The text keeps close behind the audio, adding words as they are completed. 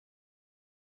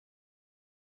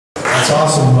That's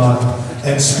awesome.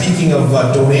 And speaking of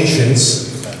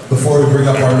donations, before we bring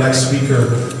up our next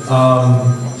speaker,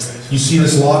 you see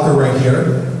this locker right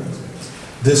here.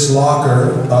 This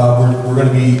locker, we're going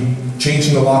to be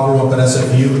changing the locker room up at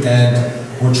SFU, and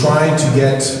we're trying to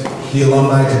get the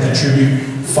alumni to contribute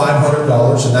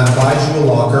 $500, and that buys you a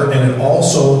locker, and it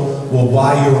also will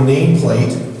buy you a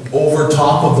nameplate over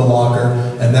top of the locker,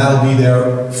 and that'll be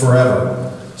there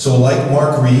forever. So like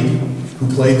Mark Reed, who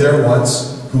played there once,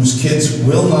 whose kids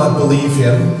will not believe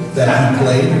him that he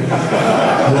played,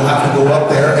 will have to go up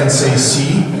there and say,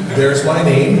 see, there's my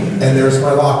name, and there's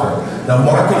my locker. Now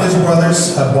Mark and his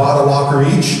brothers have bought a locker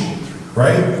each,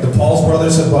 right? The Paul's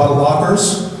brothers have bought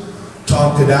lockers.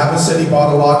 Tom Kadaba said he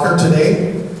bought a locker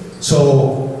today.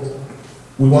 So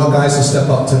we want guys to step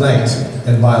up tonight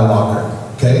and buy a locker,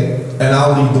 okay? And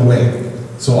I'll lead the way.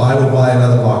 So I would buy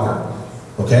another locker,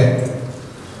 okay?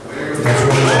 That's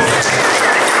what it is.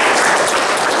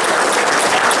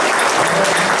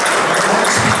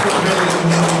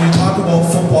 When you talk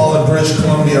about football in British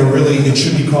Columbia, really, it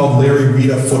should be called Larry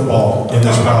Reda football in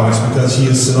this province because he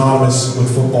is synonymous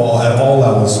with football at all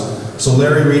levels. So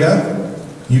Larry Reda,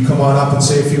 you come on up and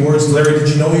say a few words. Larry, did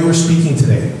you know you were speaking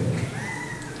today?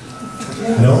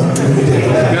 No? You did. You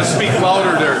gotta speak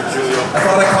louder there, Julio. I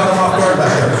thought I caught him off guard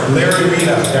back there. Larry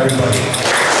Reda, everybody.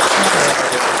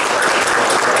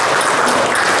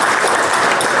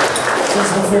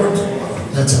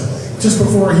 Just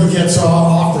before he gets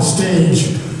off the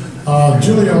stage,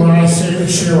 Julio and I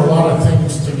share a lot of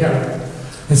things together.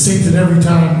 It seems that every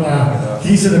time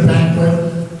he's at a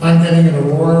banquet, I'm getting an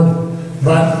award,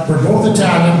 but we're both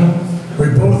Italian,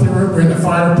 we're in the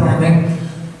fire department,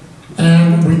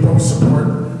 and we both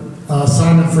support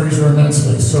Simon Fraser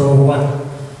immensely. So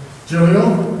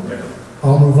Julio,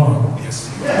 I'll move on. Yes.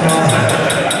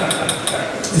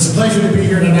 It's a pleasure to be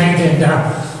here tonight,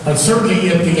 and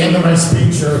certainly at the end of my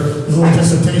speech, or a little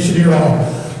dissertation here,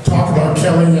 I'll talk about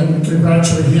Kelly and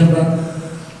congratulate him. But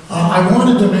I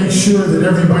wanted to make sure that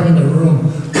everybody in the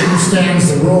room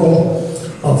understands the role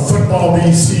of Football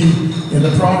BC in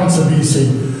the province of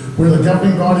BC. We're the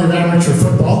governing body of amateur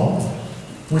football.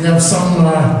 We have some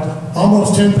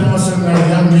almost 10,000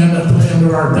 young men that play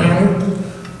under our banner.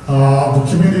 The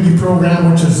community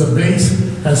program, which is the base,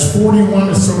 has 41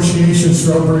 associations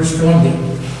throughout British Columbia.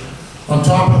 On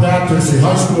top of that, there's the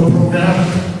high school program,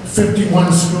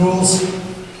 51 schools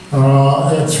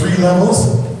at 3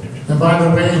 levels. And by the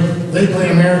way, they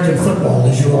play American football,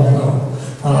 as you all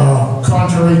know.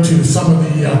 Contrary to some of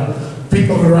the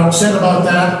people who are upset about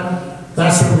that,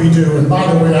 that's what we do. And by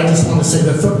the way, I just want to say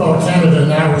that Football Canada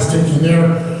now is taking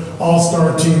their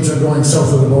all-star teams and going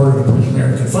south of the border to play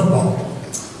American football.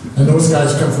 And those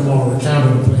guys come from all over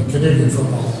Canada playing Canadian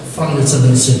football. Funny, it's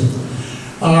amazing.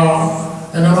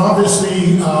 And then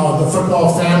obviously the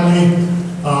football family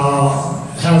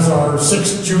has our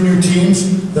 6 junior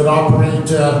teams that operate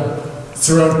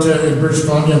throughout in British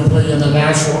Columbia and play in the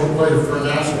national, play for a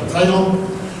national title.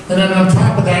 And then on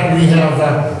top of that we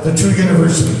have the 2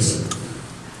 universities,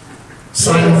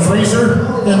 Simon Fraser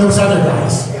and those other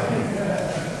guys.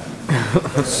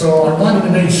 So I wanted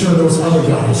to make sure those other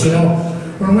guys, you know,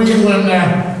 when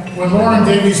Lauren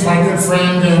Davies, my good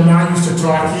friend, and I used to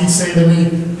talk, he'd say to me,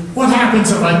 what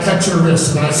happens if I cut your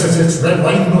wrist? And I says, it's red,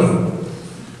 white, and blue.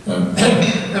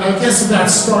 And I guess that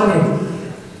started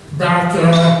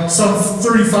back some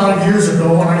 35 years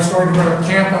ago when I started a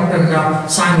camp up in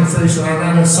Simon Fraser. I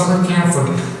ran a summer camp for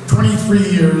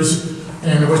 23 years,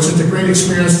 and it was just a great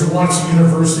experience to watch the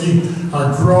university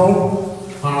grow.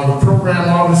 The program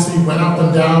obviously went up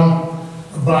and down,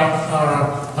 but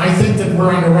I think that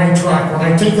we're on the right track. When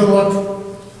I take a look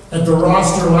at the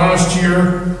roster last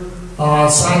year,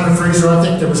 Simon Fraser, I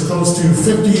think there was close to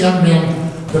 50 young men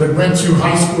that had went through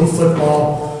high school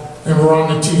football and were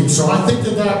on the team. So I think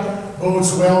that that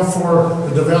bodes well for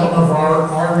the development of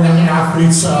our young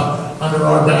athletes under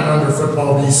our banner, under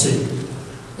Football BC.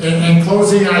 In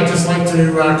closing, I'd just like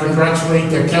to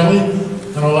congratulate Kelly,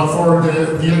 and I look forward to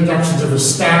the introductions of his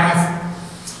staff.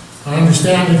 I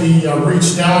understand that he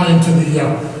reached down into the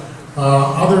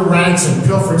other ranks and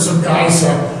pilfered some guys.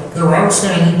 There were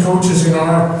outstanding coaches in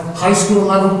our high school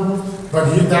level, but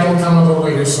that'll come a little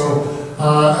later. So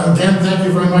again, thank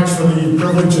you very much for the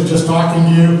privilege of just talking to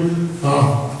you.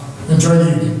 Enjoy the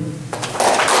evening.